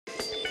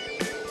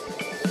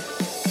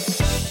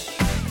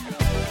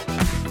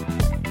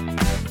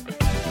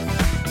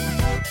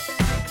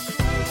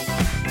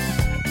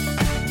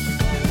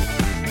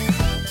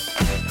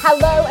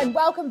Hello and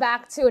welcome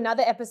back to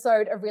another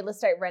episode of Real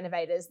Estate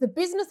Renovators, the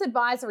business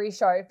advisory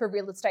show for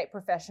real estate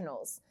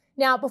professionals.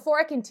 Now, before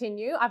I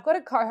continue, I've got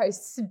a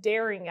co-host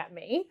staring at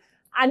me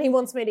and he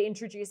wants me to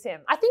introduce him.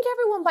 I think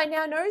everyone by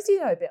now knows you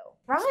though, Bill,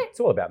 right? It's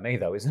all about me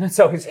though, isn't it?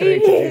 So he's going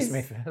to introduce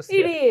me first.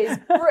 It is.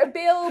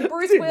 Bill,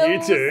 Bruce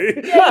Wills. You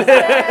too. Yes,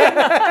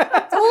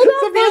 it's all about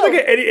Surprised I Bill.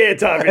 get any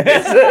airtime in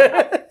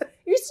this.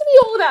 It used to be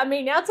all about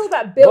me, now it's all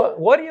about Bill.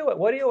 What do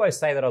you always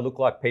say that I look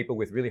like people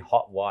with really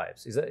hot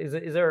wives? Is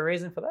there a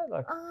reason for that?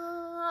 Like,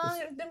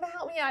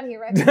 Help me out here,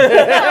 Rexy. Help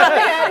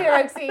me out here,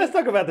 Rexy. Let's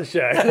talk about the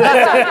show. Let's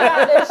talk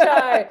about the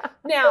show.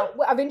 Now,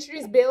 I've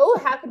introduced Bill.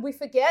 How could we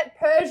forget?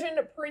 Persian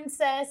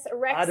Princess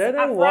Rex. I don't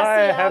know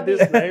why I have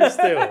this name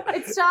still.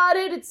 It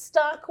started, it's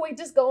stuck. We're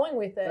just going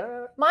with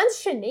it.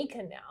 Mine's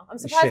Shanika now. I'm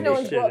surprised no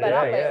one's brought that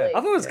up lately. I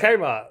thought it was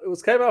Kmart. It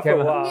was Kmart for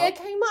a while. Yeah,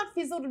 Kmart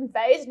fizzled and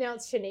phased. Now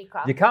it's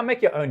Shanika. you can't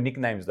make your own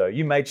nicknames though.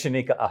 You made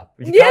Shanika up.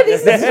 You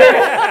This is true.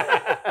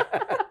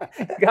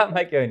 You can't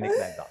make your own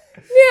nicknames up.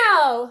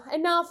 Now,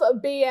 enough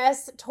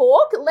BS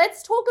talk.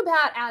 Let's talk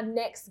about our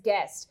next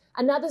guest.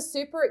 Another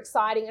super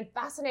exciting and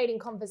fascinating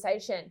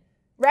conversation.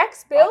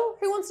 Rex, Bill,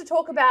 who wants to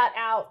talk about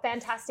our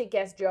fantastic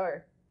guest,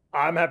 Joe?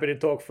 I'm happy to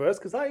talk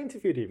first because I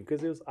interviewed him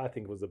because I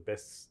think it was the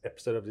best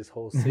episode of this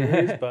whole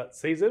series,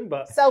 season.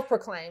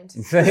 Self-proclaimed.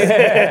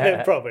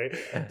 Probably.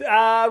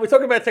 We're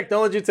talking about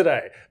technology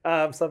today,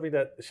 something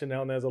that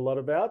Chanel knows a lot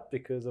about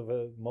because of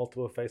her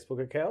multiple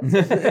Facebook accounts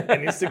and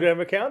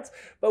Instagram accounts.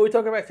 But we're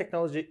talking about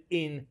technology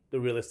in the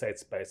real estate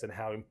space and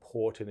how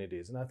important it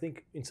is. And I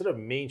think instead of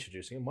me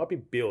introducing it might be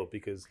Bill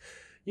because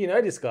you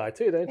know this guy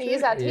too, don't you? He's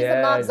the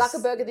Mark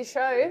Zuckerberg of the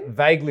show.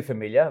 Vaguely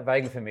familiar.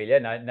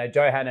 No,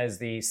 Joe Hanna is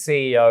the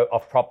CEO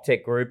of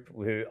PropTech Group,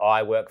 who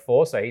I work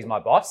for. So he's my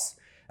boss,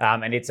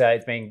 and it's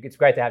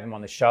great to have him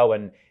on the show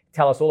and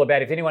tell us all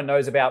about. If anyone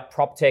knows about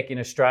PropTech in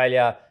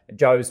Australia,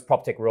 Joe's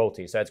PropTech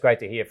royalty. So it's great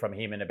to hear from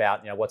him and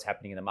about what's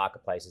happening in the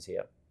marketplaces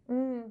here.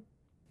 I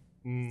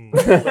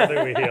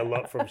think we hear a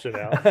lot from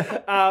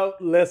Chanel.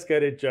 Let's go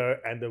to Joe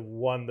and the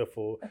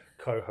wonderful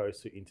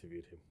co-host who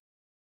interviewed him.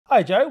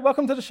 Hi, Joe.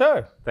 Welcome to the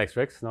show. Thanks,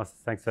 Rex.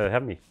 Thanks for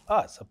having me. Oh,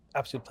 it's an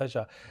absolute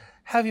pleasure.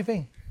 How have you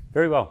been?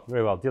 Very well.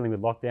 Dealing with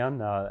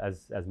lockdown,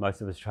 as most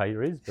of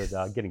Australia is,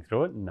 but getting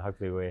through it, and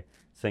hopefully we're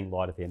seeing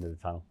light at the end of the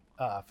tunnel.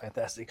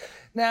 Fantastic.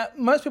 Now,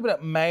 most people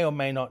that may or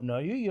may not know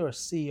you, you're a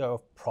CEO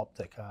of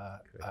PropTech,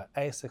 an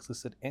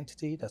ASX-listed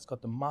entity that's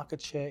got the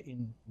market share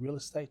in real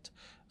estate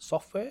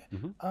software,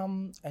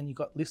 and you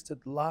got listed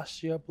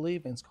last year, I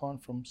believe, and it's gone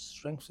from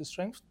strength to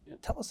strength.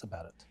 Tell us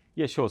about it.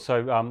 Yeah, sure.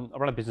 So I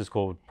run a business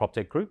called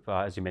PropTech Group,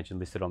 as you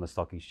mentioned, listed on the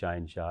stock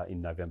exchange in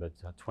November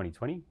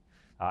 2020.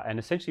 And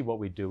essentially what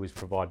we do is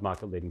provide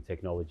market-leading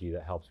technology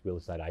that helps real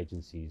estate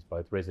agencies,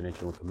 both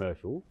residential and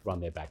commercial, run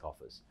their back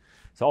office.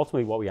 So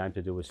ultimately what we aim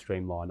to do is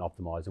streamline,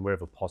 optimize, and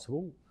wherever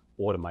possible,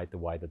 automate the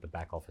way that the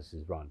back office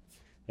is run.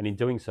 And in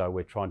doing so,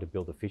 we're trying to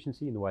build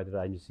efficiency in the way that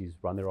agencies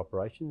run their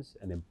operations,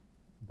 and then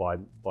by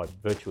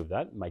virtue of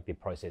that, make their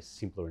process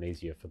simpler and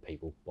easier for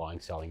people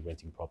buying, selling,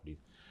 renting property.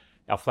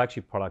 Our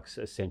flagship products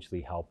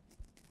essentially help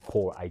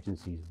core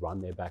agencies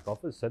run their back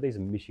office. So these are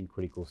mission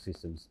critical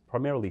systems,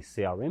 primarily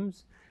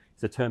CRMs.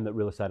 It's a term that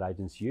real estate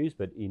agents use,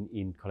 but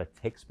in kind of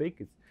tech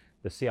speak,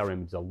 the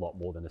CRM is a lot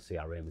more than a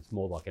CRM. It's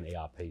more like an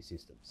ERP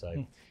system.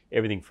 So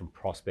everything from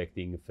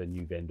prospecting for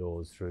new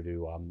vendors through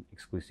to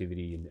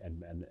exclusivity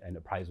and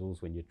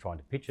appraisals when you're trying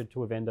to pitch it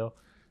to a vendor,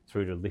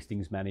 through to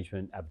listings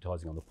management,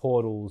 advertising on the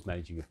portals,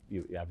 managing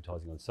your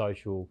advertising on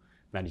social,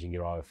 managing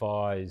your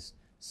OFIs,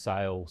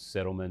 sales,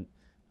 settlement,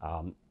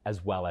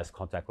 as well as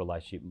contact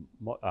relationship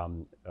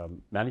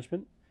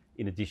management,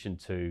 in addition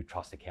to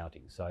trust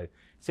accounting. So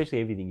essentially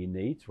everything you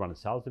need to run a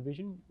sales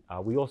division.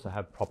 We also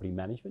have property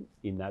management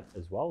in that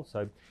as well.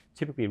 So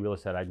typically a real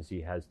estate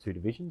agency has two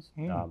divisions,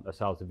 a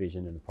sales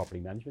division and a property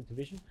management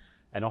division.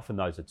 And often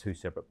those are two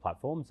separate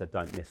platforms that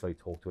don't necessarily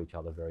talk to each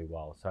other very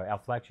well. So our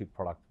flagship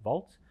product,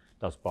 Vault,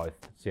 does both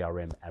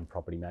CRM and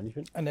property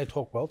management. And they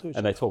talk well to each other?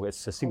 And they talk,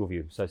 it's a single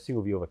view. So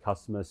single view of a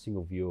customer,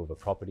 single view of a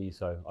property.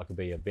 So I could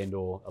be a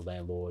vendor, a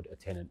landlord, a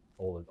tenant,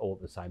 all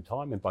at the same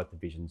time, and both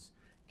divisions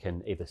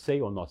can either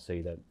see or not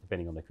see that,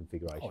 depending on the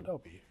configuration. Oh, that'll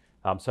be.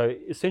 So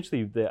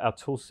essentially, our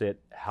tool set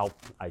help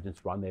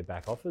agents run their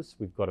back office.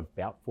 We've got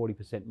about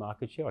 40%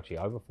 market share, actually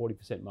over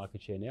 40%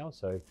 market share now.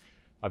 So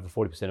over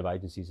 40% of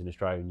agencies in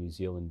Australia and New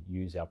Zealand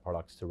use our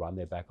products to run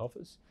their back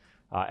office.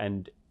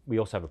 And we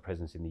also have a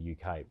presence in the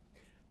UK.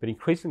 But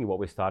increasingly what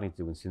we're starting to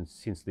do, and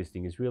since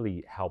listing, is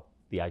really help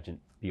the agent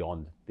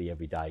beyond the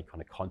everyday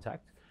kind of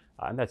contact.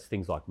 And that's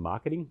things like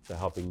marketing, so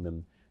helping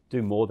them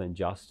do more than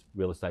just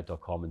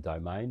realestate.com and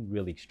domain,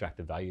 really extract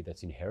the value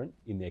that's inherent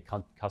in their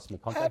customer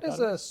contact. How does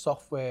a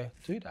software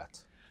do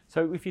that?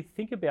 So if you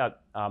think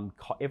about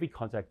every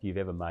contact you've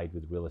ever made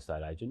with a real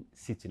estate agent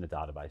sits in a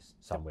database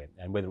somewhere.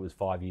 And whether it was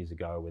 5 years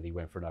ago, whether you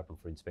went for an open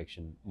for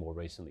inspection more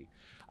recently,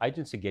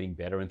 agents are getting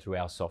better, and through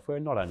our software,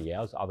 not only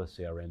ours, other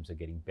CRMs are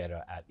getting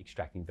better at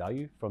extracting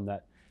value from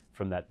that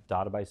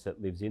database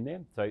that lives in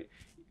there. So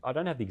I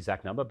don't have the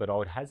exact number, but I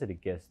would hazard a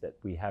guess that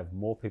we have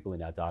more people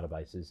in our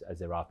databases as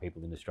there are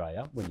people in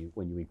Australia when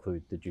you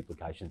include the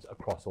duplications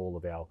across all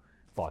of our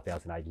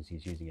 5,000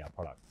 agencies using our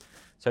product.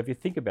 So if you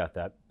think about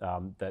that,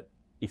 that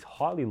it's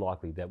highly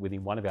likely that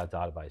within one of our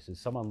databases,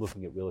 someone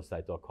looking at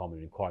realestate.com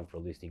and inquiring for a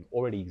listing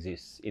already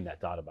exists in that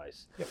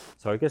database. Yep.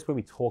 So I guess when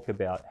we talk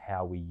about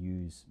how we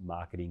use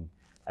marketing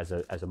as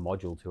a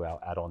module to our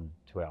add-on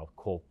to our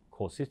core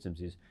systems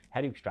is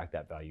how do you extract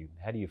that value?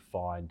 How do you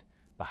find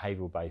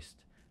behavioural-based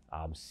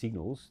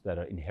signals that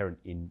are inherent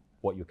in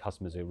what your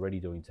customers are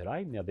already doing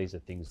today? Now, these are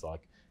things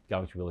like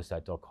going to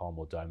realestate.com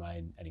or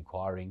domain and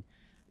inquiring.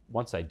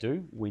 Once they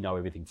do, we know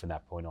everything from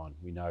that point on.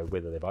 We know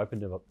whether they've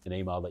opened an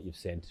email that you've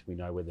sent. We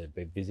know whether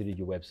they've visited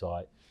your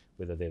website,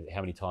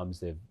 how many times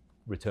they've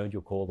returned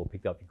your call or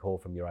picked up your call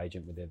from your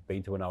agent, whether they've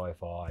been to an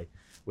OFI,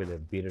 whether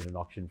they've bid at an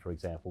auction, for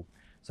example.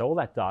 So all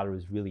that data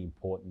is really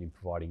important in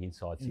providing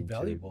insights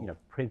Invaluable.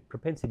 into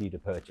propensity to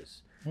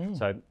purchase.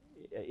 So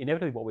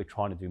inevitably what we're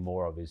trying to do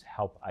more of is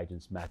help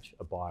agents match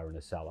a buyer and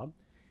a seller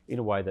in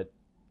a way that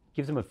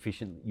gives them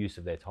efficient use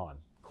of their time.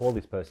 Call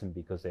this person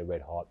because they're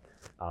red hot.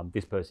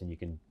 This person you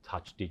can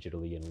touch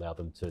digitally and allow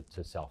them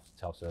to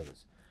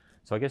self-service.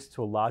 So I guess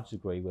to a large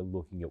degree, we're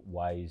looking at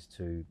ways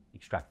to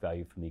extract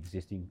value from the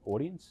existing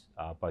audience,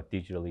 both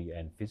digitally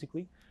and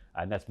physically.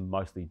 And that's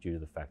mostly due to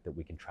the fact that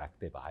we can track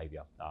their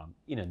behaviour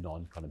in a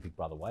non-kind of Big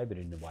Brother way, but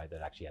in a way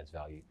that actually adds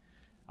value.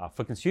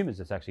 For consumers,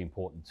 it's actually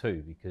important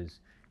too, because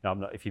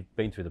if you've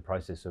been through the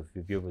process of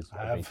your viewers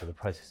have been through the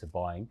process of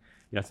buying,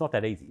 it's not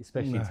that easy,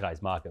 especially in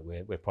today's market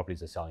where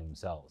properties are selling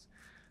themselves.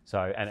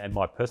 So, and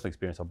my personal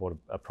experience, I bought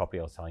a property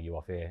I was telling you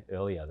off air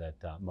earlier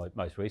that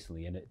most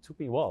recently, and it took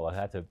me a while. I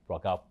had to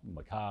rock up in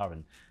my car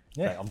and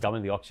say, I'm going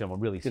to the auction.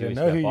 I'm really serious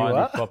about buying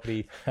this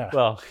property.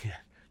 Well,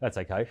 that's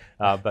okay.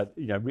 But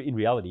in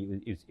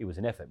reality, it was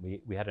an effort.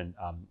 We had an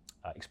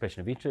expression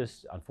of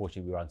interest.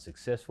 Unfortunately, we were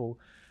unsuccessful.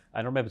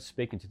 And I remember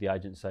speaking to the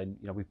agent saying,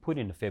 we put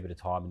in a fair bit of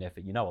time and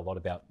effort. You know a lot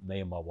about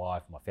me and my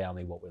wife, my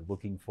family, what we're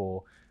looking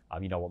for.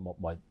 You know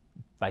what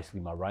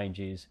basically my range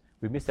is.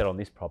 We missed out on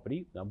this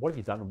property. What have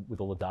you done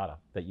with all the data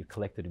that you've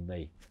collected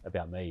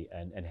about me,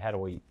 and how do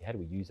we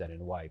use that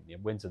in a way?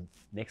 When's the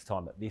next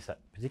time that this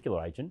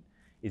particular agent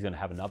is going to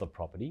have another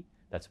property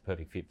that's a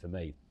perfect fit for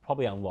me?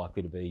 Probably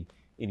unlikely to be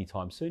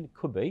anytime soon. It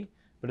could be,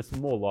 but it's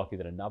more likely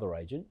that another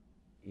agent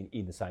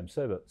in the same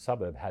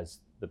suburb has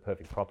the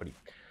perfect property.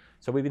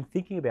 So we've been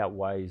thinking about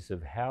ways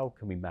of how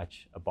can we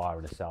match a buyer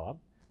and a seller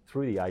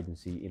through the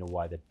agency in a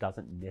way that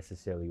doesn't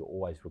necessarily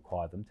always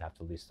require them to have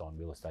to list on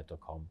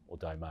realestate.com or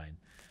domain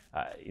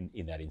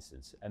in that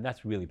instance. And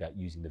that's really about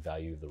using the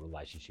value of the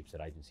relationships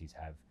that agencies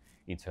have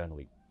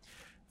internally.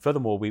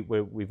 Furthermore,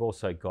 we've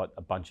also got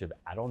a bunch of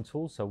add-on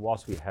tools. So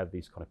whilst we have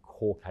this kind of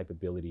core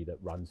capability that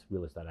runs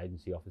real estate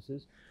agency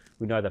offices,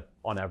 we know that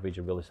on average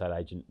a real estate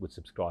agent would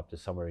subscribe to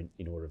somewhere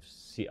in order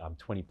of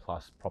 20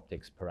 plus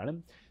PropTechs per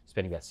annum,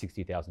 spending about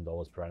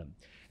 $60,000 per annum.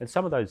 And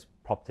some of those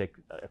PropTech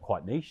are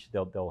quite niche.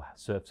 They'll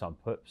serve some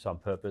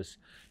purpose,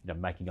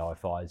 making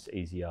OFIs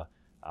easier,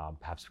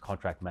 perhaps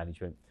contract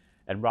management.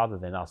 And rather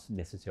than us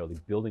necessarily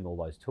building all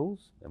those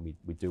tools, and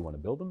we do want to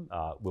build them,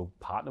 we'll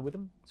partner with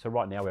them. So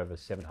right now we have over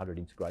 700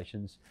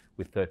 integrations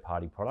with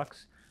third-party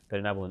products that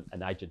enable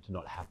an agent to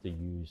not have to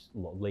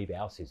leave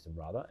our system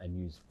and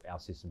use our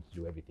system to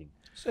do everything.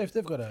 So if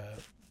they've got a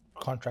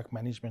contract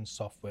management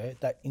software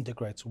that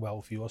integrates well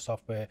with your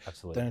software,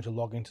 absolutely, they need to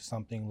log into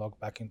something, log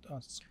back into. Oh,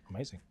 it's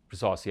amazing.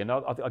 Precisely, and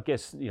I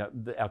guess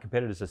our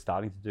competitors are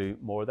starting to do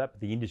more of that,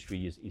 but the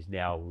industry is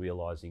now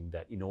realising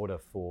that in order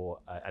for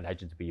an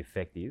agent to be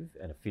effective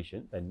and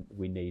efficient, then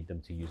we need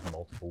them to use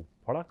multiple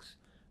products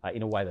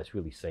in a way that's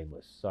really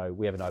seamless. So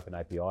we have an open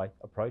API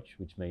approach,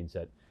 which means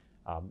that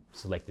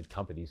selected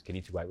companies can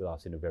integrate with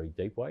us in a very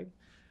deep way,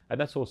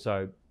 and that's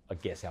also, I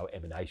guess, our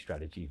M&A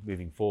strategy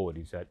moving forward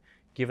is that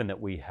given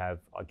that we have,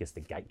 I guess,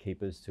 the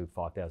gatekeepers to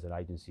 5,000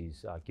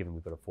 agencies, given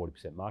we've got a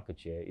 40% market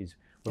share, is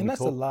when and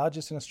that's the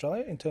largest in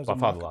Australia in terms of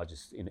by far the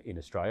largest in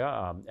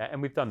Australia, and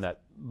we've done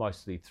that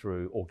mostly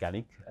through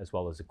organic as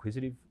well as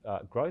acquisitive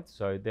growth.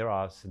 So there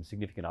are some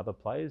significant other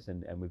players,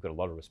 and we've got a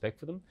lot of respect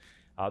for them.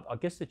 I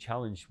guess the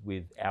challenge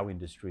with our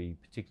industry,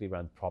 particularly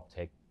around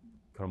PropTech,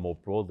 kind of more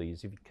broadly,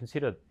 is if you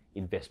consider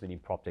investment in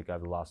PropTech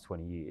over the last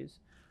 20 years.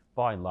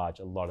 By and large,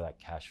 a lot of that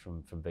cash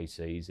from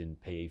VCs and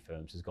PE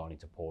firms has gone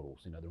into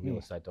portals, the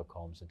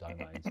realestate.coms, the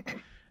domains.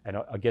 And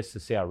I guess the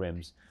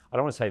CRMs, I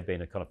don't want to say have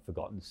been a kind of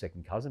forgotten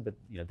second cousin, but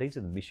these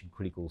are the mission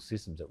critical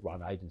systems that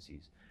run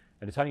agencies.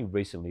 And it's only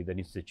recently that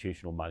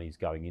institutional money is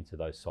going into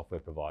those software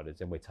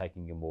providers, and we're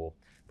taking a more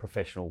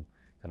professional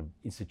kind of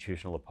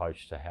institutional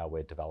approach to how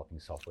we're developing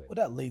software. Well,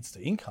 that leads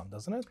to income,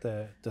 doesn't it?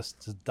 The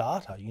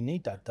data, you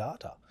need that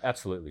data.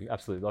 Absolutely.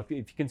 Like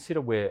if you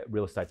consider where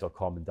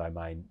realestate.com and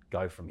domain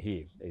go from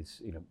here,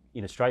 is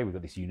in Australia we've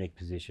got this unique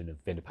position of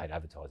vendor paid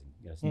advertising.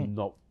 It's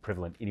not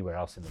prevalent anywhere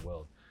else in the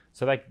world.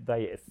 So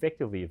they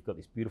effectively have got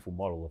this beautiful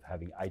model of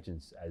having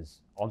agents as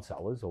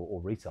on-sellers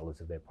or resellers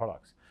of their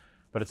products.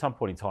 But at some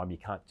point in time, you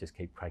can't just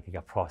keep cranking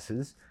up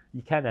prices.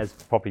 You can, as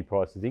property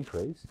prices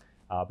increase,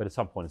 But at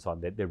some point in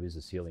time, there is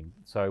a ceiling.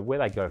 So where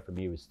they go from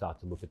here is start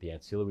to look at the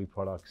ancillary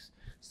products,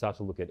 start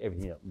to look at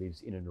everything that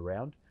lives in and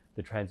around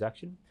the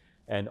transaction.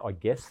 And I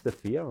guess the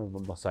fear, and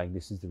I'm not saying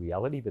this is the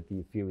reality, but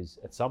the fear is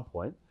at some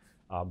point,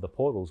 the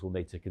portals will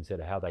need to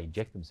consider how they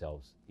inject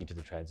themselves into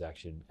the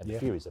transaction. And the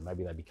fear is that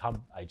maybe they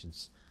become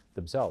agents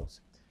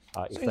themselves.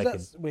 So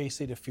is that where you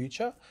see the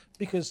future?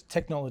 Because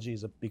technology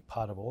is a big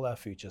part of all our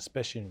future,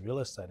 especially in real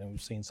estate, and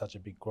we've seen such a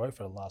big growth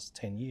for the last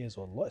 10 years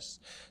or less.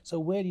 So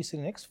where do you see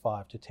the next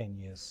 5 to 10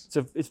 years?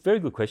 So it's a very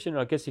good question.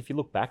 I guess if you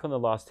look back on the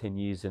last 10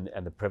 years and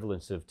the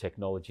prevalence of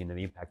technology and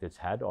the impact it's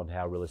had on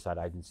how real estate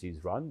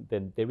agencies run,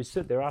 then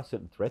there are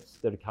certain threats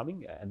that are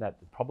coming, and that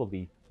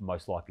probably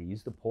most likely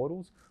is the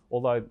portals.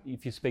 Although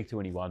if you speak to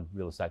anyone,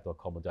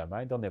 realestate.com or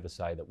domain, they'll never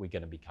say that we're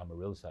going to become a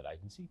real estate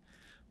agency.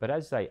 But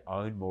as they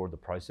own more of the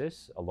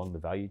process along the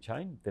value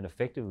chain, then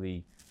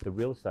effectively the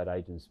real estate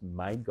agent's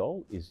main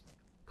goal is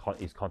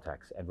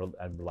contacts and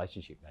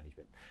relationship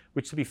management,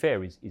 which, to be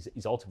fair, is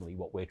ultimately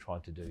what we're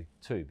trying to do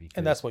too.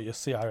 And that's what your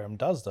CRM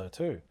does though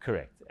too.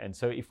 Correct. And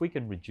so if we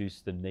can reduce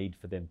the need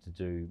for them to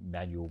do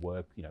manual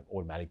work,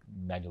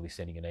 manually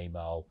sending an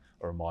email,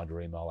 a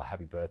reminder email, a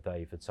happy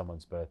birthday if it's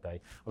someone's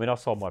birthday. I mean, I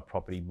sold my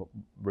property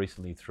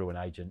recently through an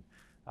agent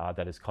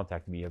that has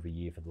contacted me every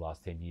year for the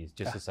last 10 years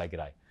just to say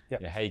g'day.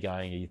 Yep. How are you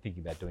going? Are you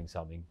thinking about doing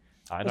something?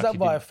 Was that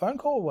via phone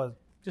call? Or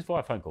just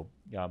via phone call.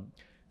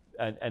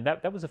 And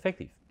that was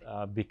effective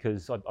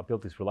because I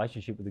built this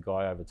relationship with the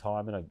guy over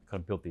time, and I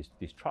kind of built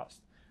this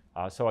trust.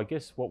 So I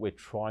guess what we're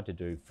trying to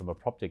do from a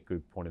PropTech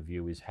Group point of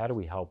view is how do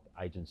we help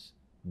agents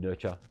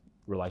nurture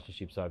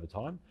relationships over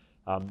time?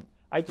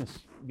 Agents,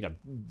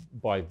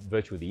 by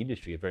virtue of the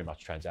industry, are very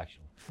much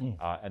transactional.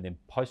 And then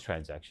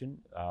post-transaction,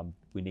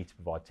 we need to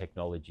provide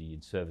technology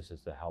and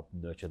services to help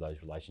nurture those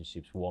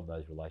relationships, warm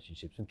those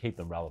relationships, and keep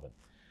them relevant.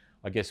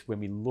 I guess when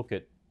we look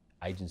at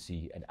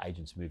agency and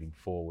agents moving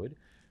forward,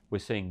 we're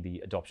seeing the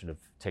adoption of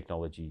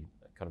technology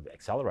kind of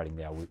accelerating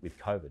now with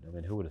COVID. I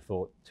mean, who would have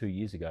thought 2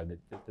 years ago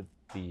that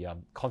the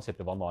concept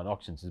of online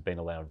auctions has been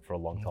around for a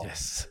long time.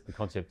 Yes. The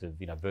concept of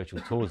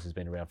virtual tours has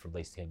been around for at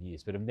least 10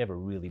 years, but have never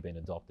really been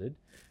adopted.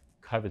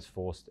 COVID's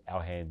forced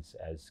our hands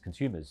as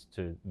consumers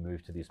to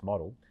move to this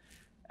model.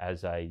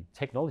 As a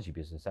technology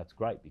business, that's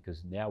great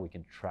because now we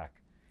can track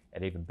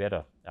at even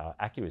better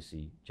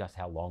accuracy just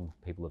how long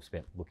people have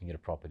spent looking at a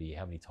property,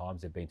 how many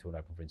times they've been to an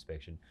open for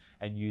inspection,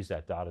 and use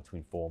that data to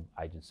inform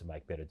agents to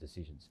make better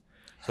decisions.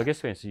 So I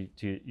guess to answer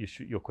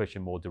your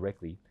question more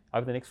directly,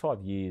 over the next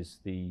 5 years,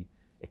 the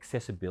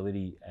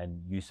accessibility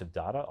and use of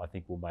data, I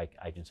think, will make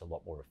agents a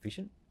lot more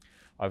efficient.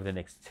 Over the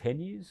next 10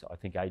 years, I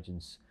think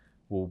agents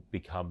will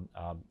become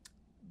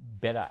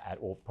better at,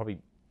 or probably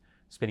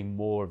spending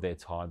more of their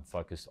time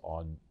focused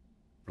on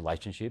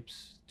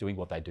relationships, doing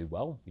what they do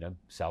well,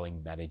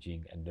 selling,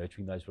 managing, and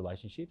nurturing those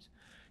relationships.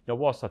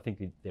 Whilst I think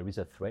that there is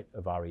a threat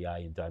of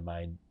REA and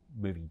domain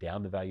moving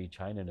down the value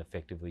chain and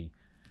effectively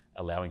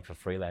allowing for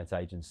freelance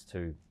agents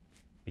to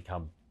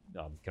become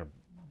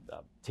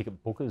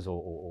ticket bookers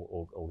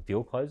or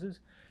deal closers,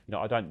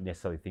 I don't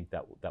necessarily think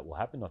that will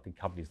happen. I think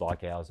companies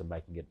like ours are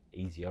making it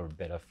easier and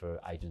better for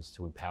agents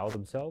to empower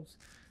themselves.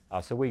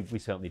 So we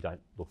certainly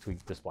don't look to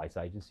displace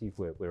agency.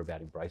 We're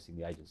about embracing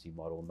the agency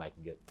model and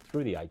making it,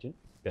 through the agent,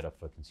 better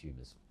for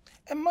consumers.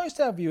 And most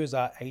of our viewers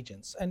are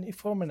agents. And if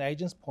from an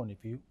agent's point of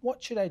view,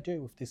 what should I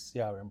do with this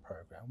CRM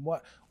program?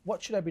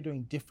 What should I be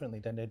doing differently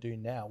than they do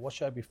now? What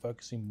should I be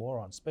focusing more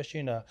on,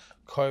 especially in a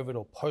COVID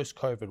or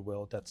post-COVID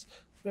world that's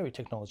very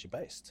technology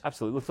based?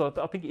 Absolutely. Look, so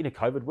I think in a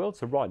COVID world,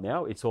 so right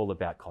now it's all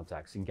about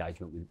contacts,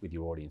 engagement with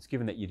your audience.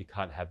 Given that you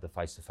can't have the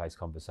face-to-face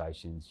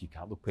conversations, you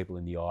can't look people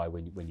in the eye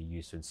when you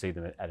used to and see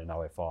them at an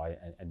OFI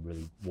and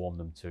really warm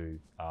them to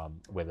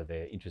whether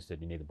they're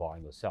interested in either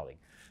buying or selling.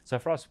 So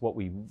for us, what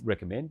we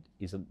recommend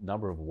is a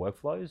number of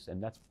workflows,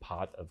 and that's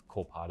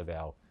core part of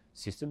our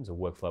systems or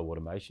workflow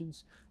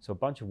automations. So a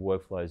bunch of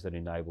workflows that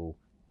enable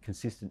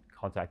consistent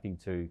contacting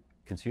to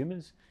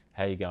consumers.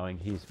 How are you going?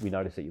 We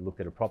noticed that you looked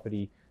at a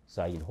property,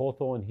 say in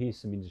Hawthorn, here's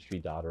some industry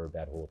data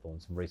about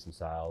Hawthorn, some recent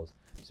sales,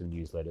 some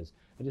newsletters,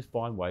 and just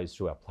find ways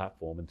through our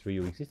platform and through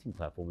your existing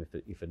platform,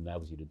 if it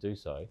enables you to do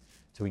so,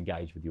 to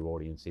engage with your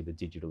audience either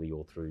digitally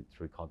or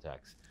through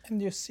contacts.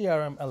 And your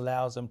CRM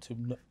allows them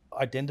to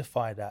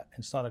identify that.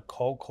 It's not a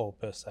cold call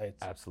per se.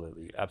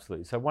 Absolutely.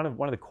 So one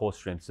of the core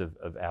strengths of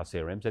our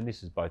CRMs, and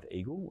this is both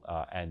Eagle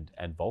and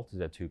Vault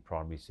as our two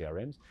primary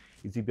CRMs,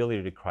 is the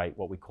ability to create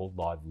what we call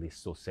live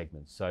lists or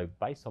segments. So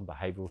based on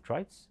behavioural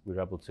traits, we're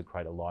able to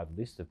create a live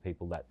list of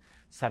people that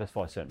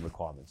satisfy certain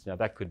requirements. Now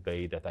that could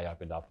be that they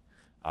opened up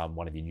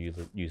one of your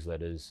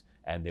newsletters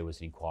and there was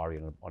an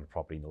inquiry on a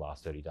property in the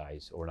last 30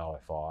 days, or an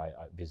OFI,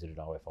 visited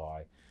an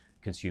OFI,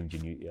 consumed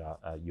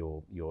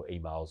your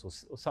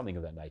emails or something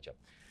of that nature.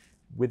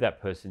 With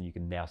that person, you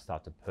can now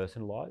start to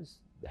personalise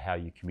how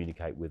you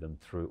communicate with them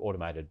through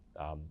automated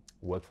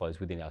workflows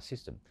within our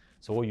system.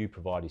 So all you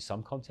provide is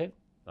some content.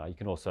 You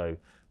can also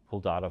pull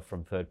data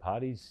from third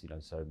parties.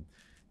 So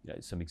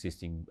some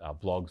existing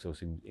blogs or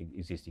some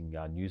existing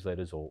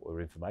newsletters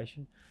or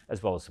information,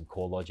 as well as some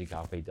core logic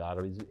RP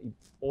data.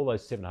 All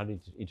those 700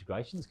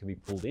 integrations can be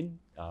pulled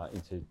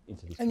into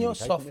this. And your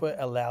software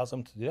allows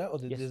them to do that, or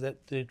Yes. does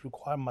it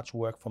require much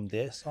work from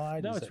their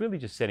side? No, it's really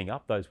just setting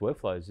up those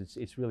workflows.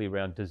 It's really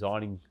around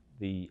designing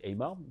the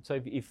email.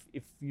 So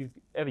if you've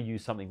ever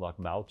used something like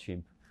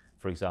MailChimp,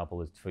 for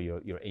example, for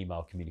your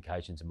email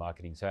communications and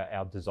marketing. So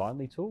our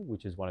Designly tool,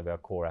 which is one of our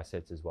core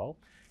assets as well,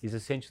 is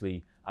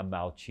essentially a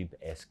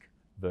MailChimp-esque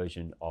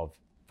version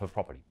for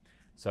property.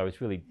 So it's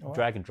really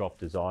drag and drop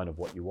design of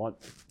what you want.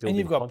 And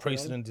you've got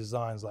precedent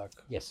designs like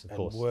yes, of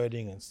course,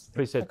 wording and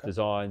preset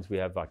designs. We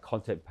have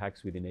content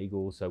packs within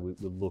Eagle, so we'll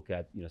look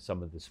at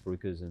some of the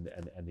spruikers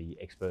and the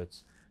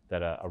experts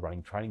that are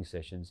running training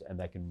sessions, and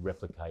they can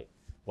replicate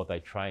what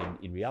they train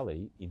in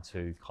reality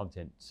into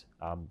content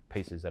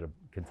pieces that are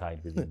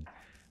contained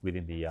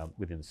within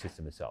the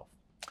system itself.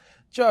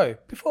 Joe,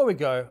 before we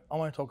go, I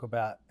want to talk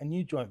about a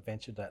new joint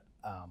venture that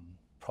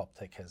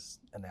PropTech has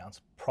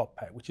announced,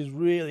 PropPay, which is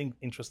really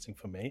interesting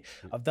for me.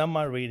 I've done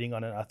my reading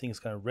on it. I think it's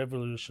going to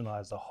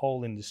revolutionize the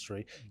whole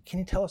industry. Can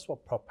you tell us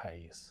what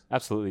PropPay is?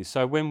 Absolutely.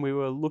 So when we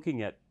were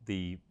looking at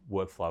the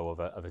workflow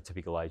of a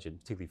typical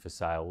agent, particularly for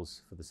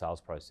the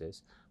sales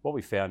process, what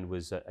we found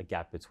was a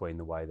gap between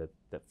the way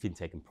that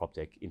FinTech and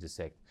PropTech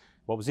intersect.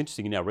 What was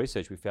interesting in our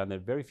research, we found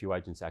that very few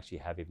agents actually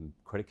have even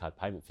credit card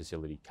payment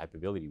facility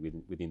capability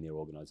within their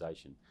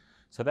organisation.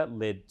 So that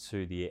led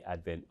to the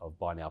advent of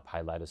buy now,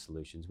 pay later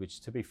solutions, which,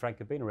 to be frank,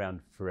 have been around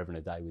forever and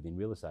a day within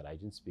real estate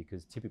agents,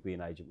 because typically an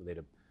agent would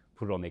either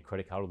put it on their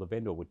credit card or the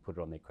vendor would put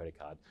it on their credit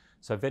card.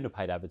 So vendor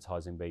paid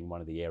advertising being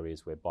one of the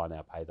areas where buy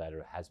now, pay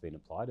later has been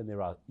applied, and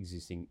there are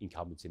existing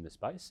incumbents in the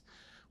space.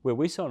 Where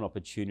we saw an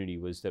opportunity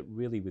was that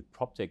really with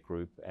PropTech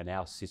Group and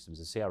our systems,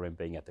 the CRM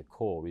being at the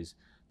core, is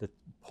the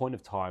point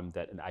of time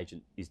that an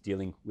agent is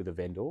dealing with a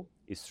vendor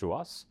is through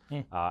us,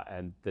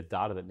 and the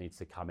data that needs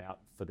to come out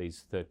for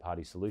these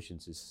third-party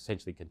solutions is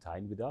essentially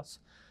contained with us.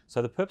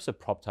 So the purpose of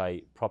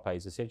PropPay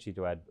is essentially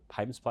to add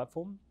payments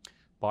platform,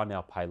 buy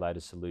now, pay later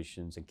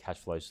solutions, and cash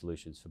flow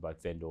solutions for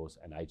both vendors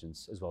and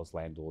agents, as well as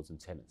landlords and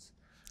tenants.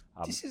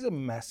 This is a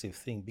massive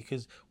thing,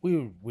 because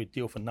we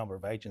deal with a number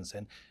of agents,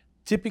 and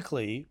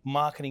typically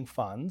marketing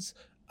funds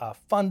are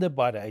funded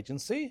by the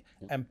agency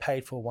and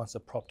paid for once the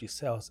property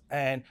sells.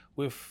 And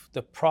with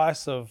the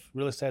price of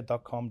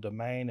realestate.com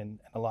domain and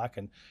the like,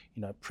 and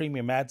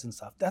premium ads and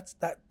stuff,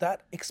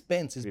 that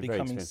expense is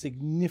becoming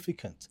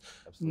significant.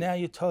 Absolutely. Now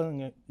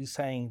you're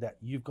saying that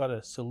you've got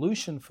a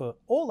solution for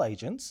all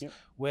agents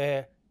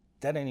where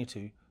they don't need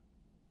to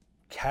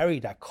carry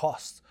that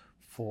cost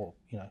for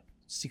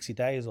 60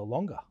 days or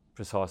longer.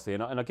 Precisely,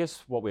 and I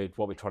guess what we're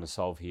trying to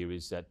solve here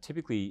is that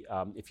typically,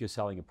 if you're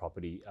selling a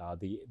property,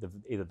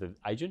 either the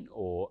agent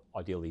or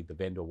ideally the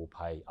vendor will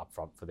pay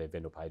upfront for their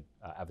vendor paid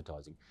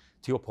advertising.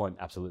 To your point,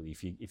 absolutely.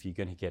 If you're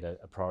going to get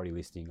a priority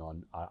listing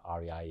on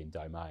REA and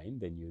domain,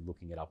 then you're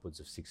looking at upwards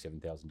of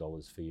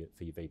 $6,000-7,000 for your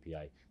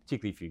VPA,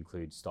 particularly if you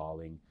include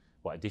styling.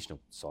 Well, additional.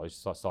 Sorry,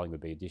 styling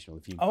would be additional.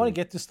 If you include, I want to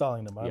get to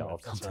styling in a moment. Yeah, I'll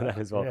come to that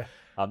as well.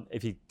 Yeah.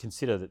 If you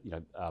consider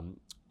that,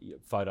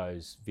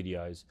 photos,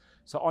 videos.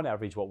 So on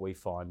average, what we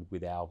find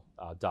with our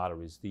data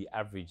is the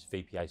average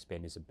VPA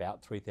spend is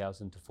about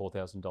 $3,000 to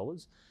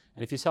 $4,000.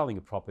 And if you're selling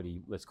a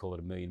property, let's call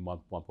it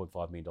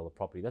 $1.5 million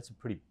property, that's a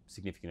pretty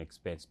significant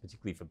expense,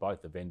 particularly for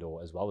both the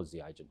vendor as well as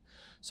the agent.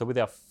 So with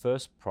our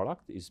first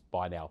product is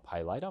buy now,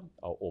 pay later,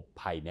 or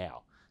pay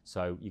now.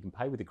 So you can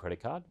pay with a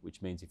credit card,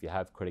 which means if you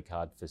have credit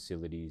card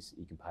facilities,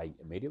 you can pay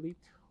immediately,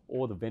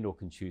 or the vendor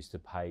can choose to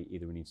pay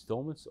either in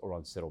installments or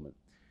on settlement.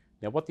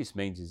 Now, what this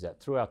means is that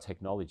through our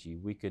technology,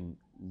 we can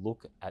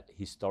look at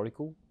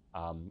historical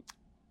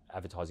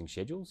advertising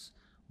schedules,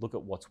 look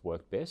at what's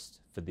worked best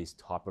for this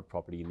type of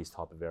property in this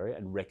type of area,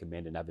 and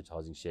recommend an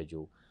advertising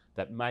schedule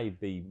that may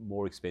be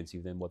more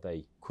expensive than what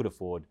they could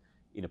afford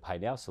in a pay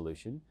now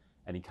solution,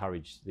 and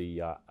encourage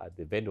the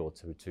vendor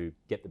to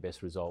get the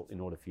best result in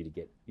order for you to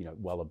get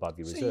well above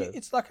your reserve.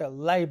 It's like a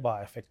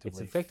lay-by effectively.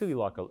 It's effectively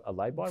like a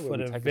lay-by where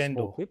we take a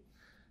small clip.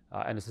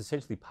 And it's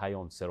essentially pay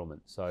on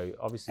settlement. So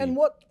obviously. And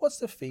what's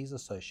the fees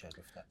associated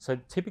with that? So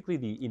typically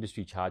the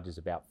industry charges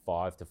about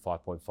 5 to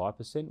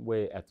 5.5%.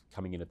 We're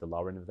coming in at the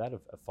lower end of that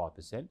of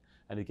 5%.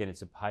 And again,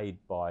 it's paid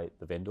by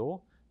the vendor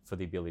for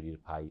the ability to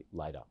pay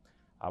later.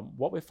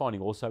 What we're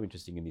finding also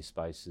interesting in this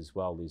space as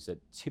well is that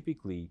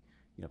typically,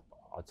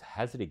 I'd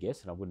hazard a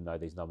guess, and I wouldn't know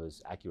these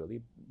numbers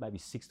accurately, maybe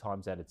 6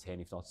 times out of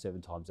 10, if not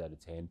 7 times out of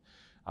 10,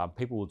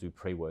 people will do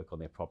pre-work on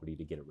their property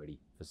to get it ready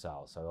for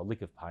sale. So a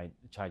lick of paint,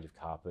 a change of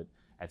carpet,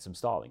 and some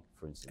styling,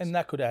 for instance. And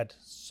that could add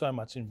so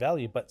much in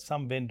value, but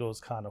some vendors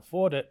can't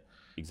afford it.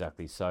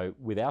 Exactly. So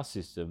with our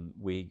system,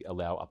 we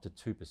allow up to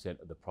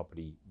 2% of the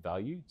property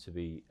value to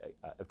be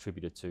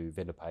attributed to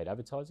vendor paid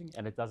advertising,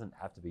 and it doesn't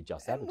have to be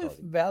just advertising.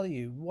 With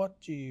value,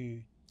 what do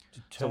you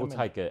determine?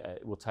 So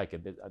we'll take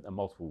a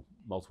multiple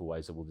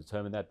ways that we'll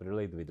determine that, but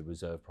it'll either be the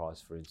reserve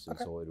price, for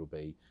instance, or it'll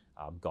be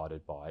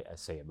guided by a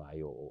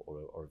CMA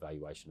or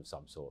evaluation of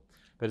some sort.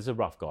 But as a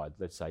rough guide,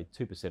 let's say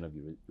 2% of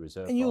your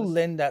reserve price. And you'll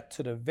lend that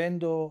to the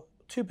vendor,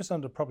 2%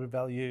 of the property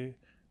value,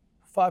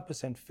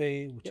 5%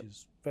 fee, which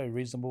is very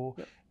reasonable.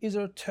 Is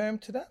there a term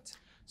to that?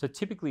 So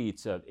typically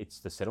it's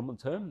the settlement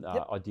term.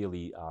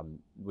 Ideally,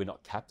 we're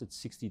not capped at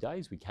 60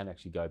 days. We can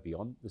actually go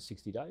beyond the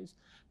 60 days.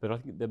 But I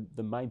think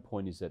the main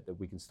point is that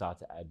we can start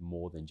to add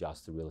more than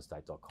just the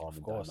realestate.com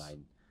and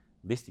domain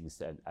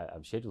listings and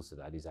schedules to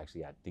that, is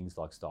actually add things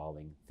like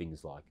styling,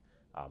 things like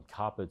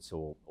carpets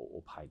or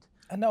paint.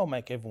 And that will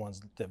make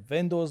the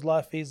vendor's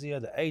life easier,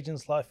 the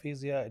agent's life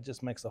easier. It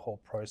just makes the whole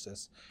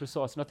process.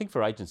 Precise. And I think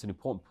for agents, an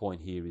important point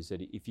here is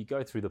that if you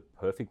go through the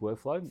perfect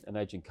workflow, an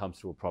agent comes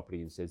through a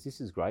property and says, this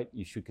is great,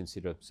 you should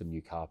consider some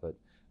new carpet.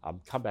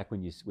 Come back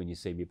when you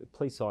see me, but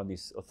please sign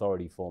this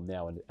authority form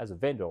now. And as a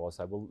vendor, I'll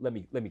say, well, let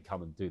me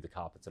come and do the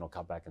carpets, and I'll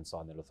come back and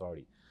sign that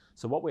authority.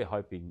 So what we're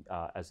hoping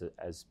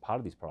as part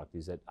of this product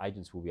is that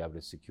agents will be able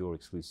to secure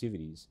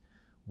exclusivities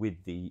with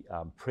the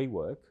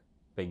pre-work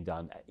being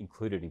done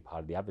included in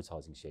part of the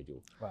advertising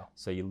schedule. Wow.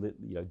 So you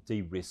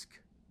de-risk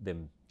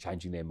them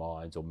changing their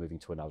minds or moving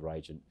to another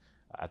agent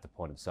at the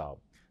point of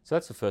sale. So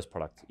that's the first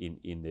product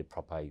in the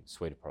PropPay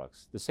suite of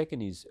products. The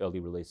second is early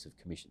release of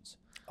commissions.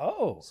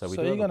 Oh, so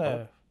you're going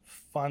to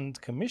fund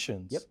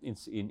commissions? Yep.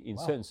 In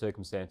certain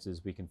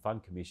circumstances, we can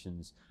fund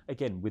commissions,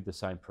 again, with the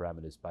same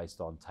parameters based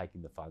on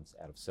taking the funds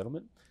out of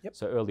settlement. Yep.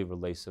 So early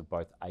release of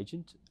both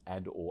agent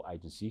and or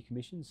agency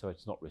commissions, so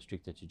it's not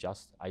restricted to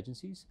just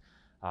agencies.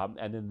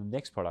 And then the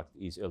next product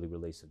is early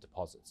release of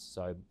deposits.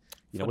 So,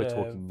 we're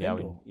talking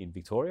now in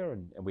Victoria,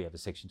 and we have a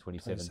Section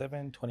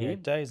 27.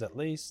 28 days at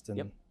least.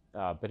 And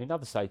but in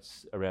other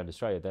states around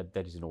Australia,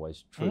 that isn't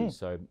always true.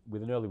 So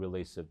with an early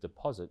release of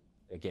deposit,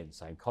 again,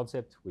 same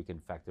concept, we can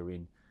factor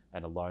in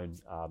and a loan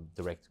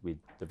direct with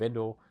the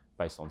vendor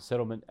based on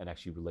settlement and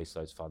actually release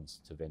those funds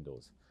to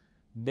vendors.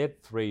 They're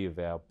three of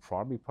our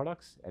primary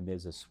products, and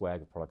there's a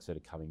swag of products that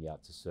are coming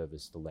out to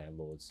service the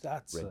landlords,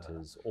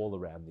 renters, all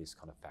around this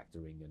kind of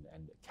factoring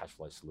and cash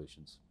flow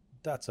solutions.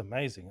 That's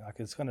amazing. Like,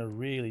 it's going to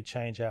really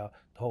change how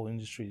the whole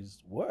industry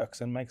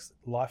works and makes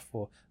life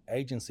for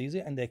agents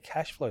easier and their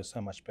cash flow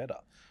so much better.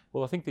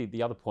 Well, I think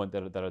the other point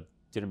that I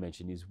didn't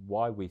mention is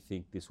why we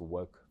think this will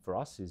work for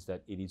us is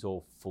that it is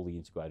all fully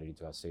integrated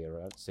into our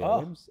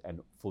CRMs and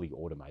fully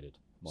automated.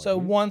 So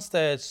once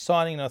they're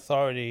signing an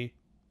authority,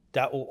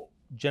 that will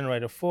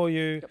generate it for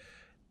you. Yep.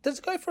 Does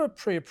it go for a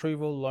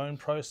pre-approval loan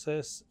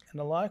process and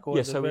the like, or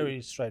is it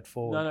very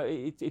straightforward? No,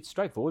 it's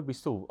straightforward. We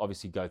still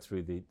obviously go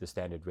through the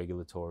standard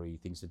regulatory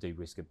things to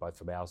de-risk it, both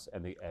from ours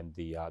and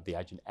the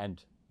agent.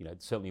 And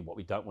certainly what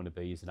we don't want to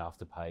be is an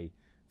afterpay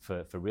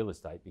for real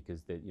estate,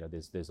 because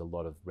there's a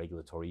lot of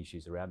regulatory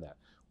issues around that.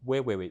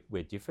 Where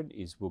we're different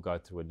is we'll go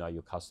through a know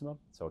your customer,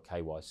 so a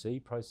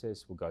KYC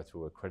process. We'll go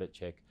through a credit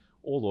check,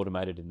 all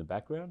automated in the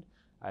background.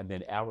 And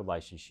then our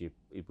relationship,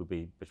 it would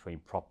be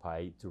between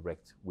PropPay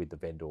direct with the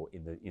vendor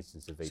in the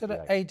instance of VPA. So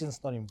the agent's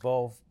not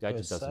involved. The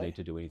agent doesn't need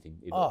to do anything.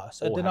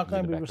 So they're not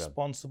going to be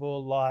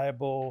responsible,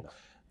 liable. No.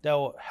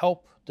 They'll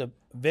help the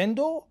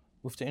vendor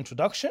with the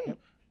introduction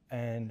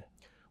and...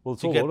 Well,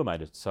 it's all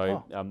automated.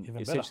 So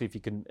essentially, if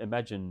you can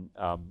imagine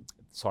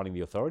signing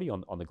the authority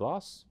on the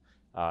glass,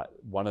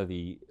 one of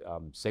the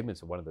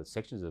segments or one of the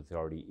sections of the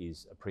authority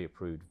is a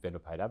pre-approved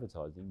vendor-paid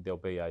advertising. There'll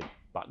be a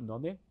button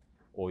on there,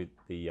 or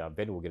the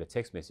vendor will get a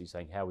text message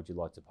saying, how would you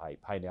like to pay?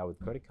 Pay now with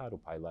credit card or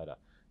pay later?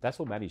 That's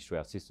all managed through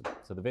our system.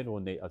 So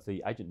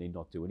the agent need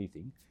not do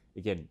anything.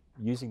 Again,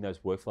 using those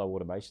workflow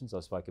automations I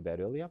spoke about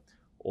earlier,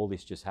 all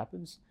this just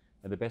happens.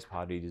 And the best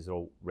part is it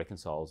all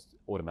reconciles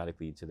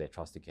automatically into their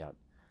trust account.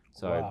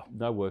 So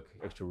no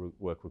extra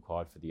work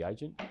required for the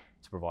agent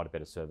to provide a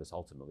better service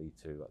ultimately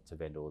to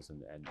vendors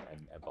and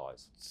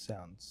buyers.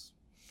 Sounds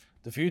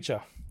the future.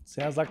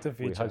 Sounds like the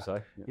future. We hope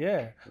so.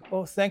 Yeah.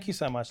 Well, thank you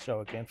so much, Joe,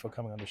 again for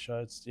coming on the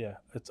show.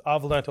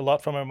 I've learned a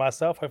lot from it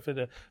myself. Hopefully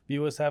the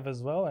viewers have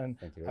as well, and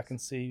I can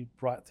see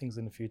bright things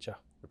in the future.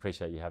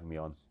 Appreciate you having me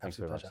on. Thanks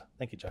very much.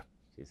 Thank you, Joe.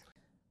 Cheers.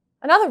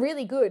 Another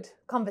really good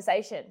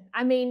conversation.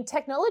 I mean,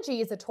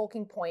 technology is a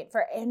talking point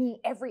for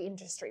every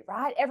industry,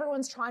 right?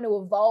 Everyone's trying to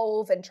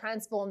evolve and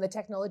transform the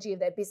technology of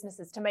their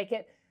businesses to make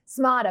it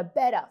smarter,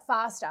 better,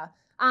 faster.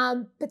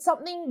 But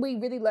something we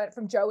really learned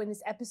from Joe in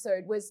this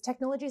episode was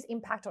technology's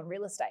impact on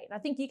real estate. And I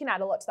think you can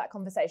add a lot to that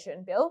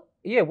conversation, Bill.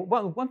 Yeah,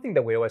 one thing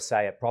that we always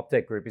say at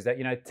PropTech Group is that,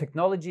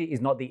 technology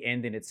is not the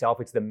end in itself,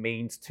 it's the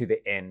means to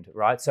the end,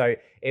 right? So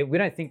we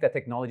don't think that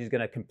technology is going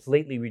to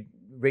completely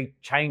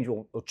change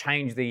or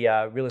change the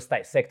real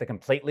estate sector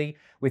completely.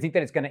 We think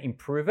that it's going to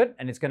improve it,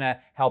 and it's going to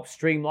help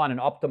streamline and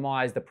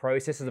optimize the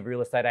processes of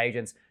real estate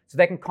agents so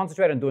they can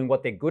concentrate on doing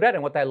what they're good at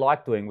and what they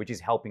like doing, which is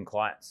helping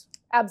clients.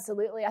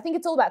 Absolutely. I think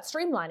it's all about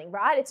streamlining,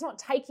 right? It's not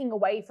taking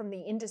away from the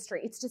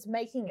industry. It's just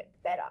making it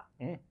better.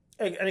 And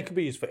it can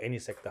be used for any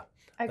sector.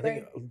 I agree.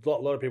 think a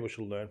lot of people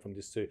should learn from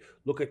this too.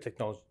 Look at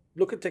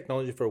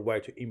technology for a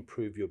way to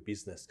improve your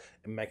business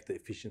and make the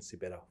efficiency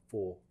better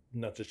for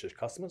not just your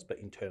customers, but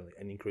internally,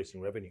 and increasing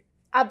revenue.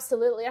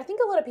 Absolutely. I think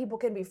a lot of people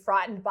can be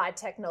frightened by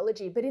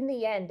technology, but in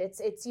the end,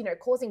 it's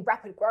causing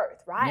rapid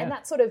growth, right? Yeah. And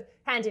that's sort of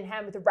hand in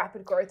hand with the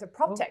rapid growth of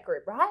PropTech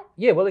Group, right?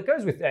 Yeah, well, it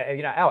goes with,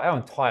 our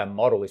entire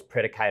model is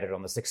predicated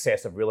on the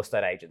success of real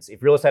estate agents.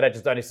 If real estate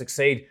agents don't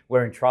succeed,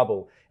 we're in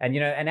trouble. And,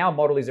 and our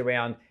model is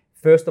around,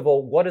 first of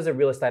all, what does a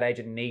real estate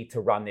agent need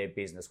to run their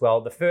business?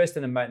 Well, the first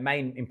and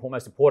the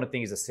most important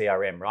thing is a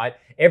CRM, right?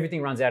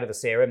 Everything runs out of the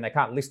CRM. They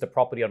can't list a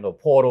property onto a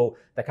portal.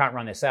 They can't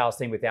run their sales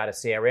team without a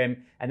CRM.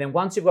 And then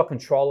once you've got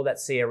control of that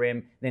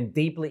CRM, then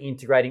deeply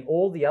integrating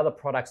all the other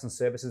products and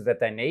services that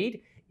they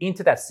need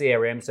into that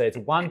CRM. So it's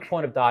one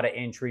point of data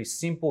entry,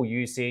 simple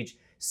usage,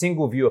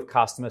 single view of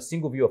customers,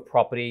 single view of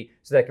property,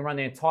 so they can run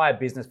their entire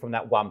business from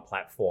that one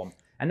platform.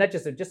 And that's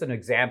just an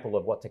example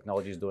of what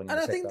technology is doing in the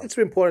sector. And I think it's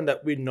important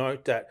that we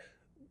note that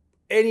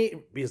any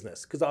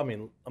business, because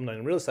I'm not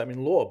in real estate, I'm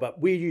in law, but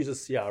we use a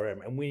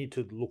CRM and we need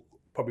to look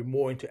probably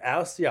more into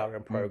our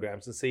CRM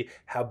programs and see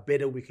how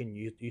better we can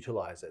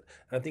utilize it.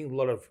 And I think a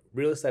lot of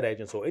real estate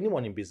agents or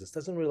anyone in business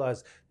doesn't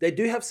realize they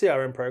do have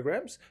CRM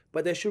programs,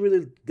 but they should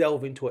really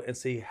delve into it and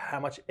see how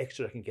much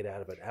extra they can get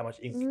out of it, how much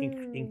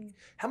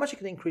how much it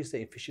can increase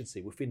their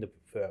efficiency within the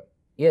firm.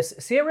 Yes,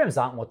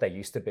 CRMs aren't what they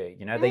used to be.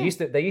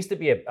 They used to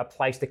be a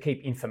place to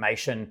keep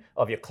information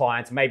of your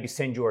clients, maybe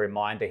send you a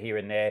reminder here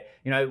and there.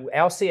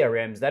 Our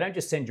CRMs, they don't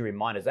just send you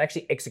reminders, they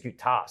actually execute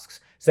tasks.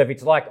 So if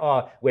it's like,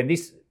 when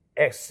this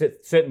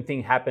certain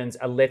thing happens,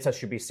 a letter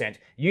should be sent.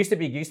 You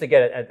used to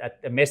get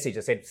a message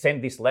that said,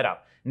 send this letter.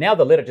 Now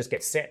the letter just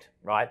gets sent,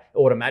 right,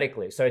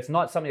 automatically. So it's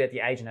not something that the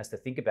agent has to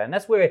think about. And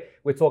that's where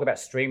we're talking about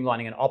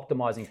streamlining and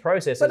optimizing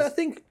processes. But I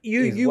think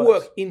you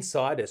work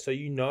inside it, so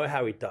you know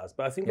how it does.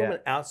 But I think from an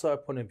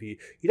outside point of view,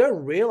 you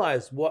don't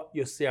realize what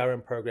your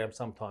CRM programs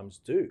sometimes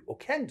do or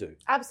can do.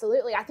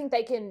 Absolutely. I think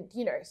they can,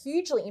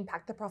 hugely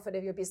impact the profit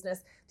of your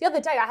business. The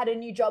other day I had a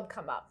new job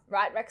come up,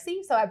 right,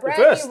 Rexy? So a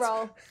brand new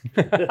role.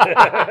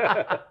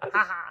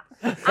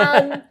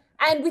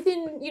 And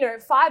within,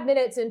 5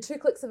 minutes and 2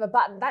 clicks of a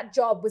button, that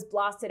job was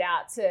blasted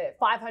out to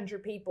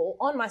 500 people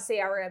on my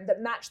CRM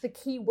that matched the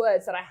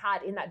keywords that I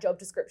had in that job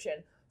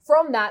description.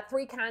 From that,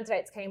 3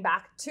 candidates came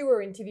back, 2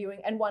 are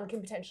interviewing, and 1 can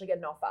potentially get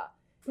an offer.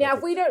 Now,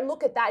 if we don't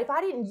look at that, if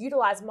I didn't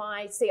utilize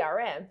my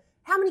CRM,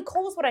 how many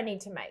calls would I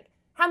need to make?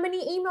 How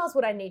many emails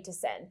would I need to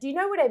send? Do you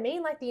know what I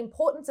mean? Like the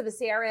importance of a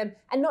CRM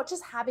and not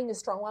just having a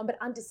strong one, but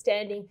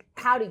understanding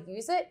how to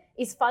use it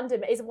is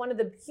one of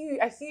a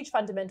huge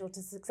fundamental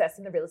to success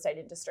in the real estate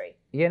industry.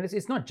 Yeah, and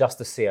it's not just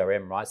the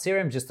CRM, right?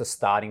 CRM is just a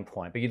starting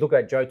point. But you look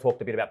at, Joe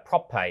talked a bit about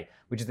PropPay,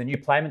 which is the new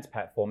payments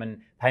platform.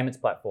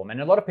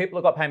 And a lot of people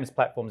have got payments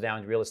platforms now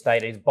in real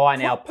estate. It's buy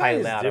now,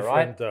 pay later,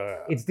 right?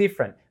 It's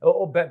different.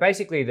 But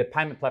basically, the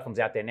payment platforms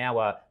out there now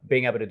are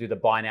being able to do the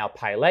buy now,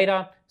 pay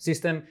later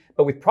system.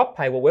 But with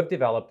PropPay, what we've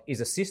developed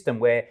is a system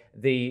where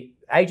the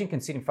agent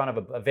can sit in front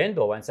of a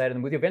vendor and say to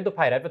them, with your vendor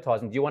paid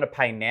advertising, do you want to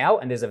pay now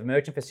and there's a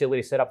merchant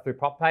facility set up through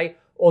PropPay,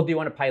 or do you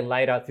want to pay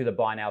later through the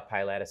buy now,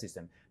 pay later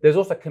system? There's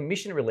also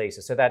commission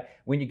releases so that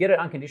when you get an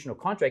unconditional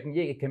contract, you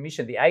can get a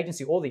commission, the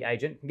agency or the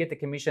agent can get the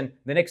commission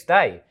the next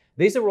day.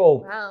 These are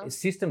all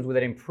systems that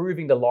are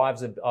improving the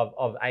lives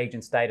of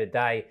agents day to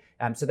day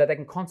so that they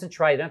can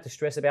concentrate, they don't have to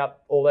stress about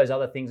all those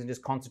other things and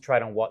just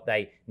concentrate on what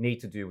they need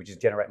to do, which is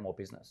generate more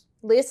business.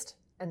 List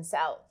and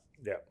sell.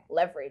 Yeah.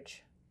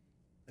 Leverage.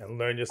 And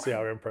learn your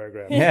CRM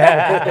program.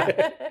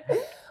 Yeah.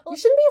 You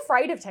shouldn't be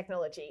afraid of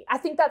technology. I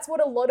think that's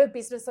what a lot of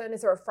business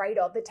owners are afraid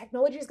of, that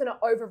technology is going to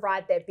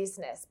override their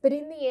business. But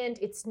in the end,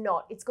 it's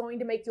not. It's going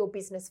to make your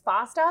business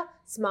faster,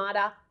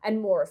 smarter,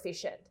 and more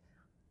efficient.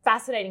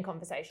 Fascinating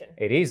conversation.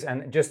 It is.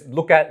 And just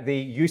look at the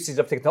usage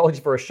of technology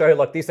for a show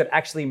like this that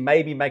actually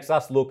maybe makes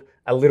us look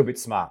a little bit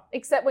smart.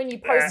 Except when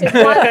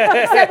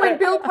except when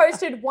Bill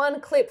posted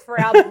 1 clip for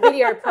our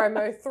video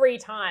promo 3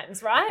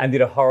 times, right? And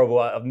did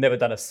I've never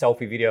done a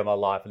selfie video in my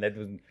life, and that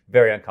was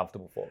very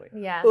uncomfortable for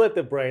me. Yeah. We'll let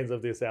the brains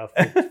of this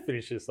outfit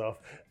finish this off.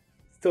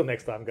 Till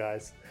next time,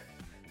 guys.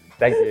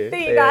 Thank you.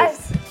 See you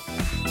guys.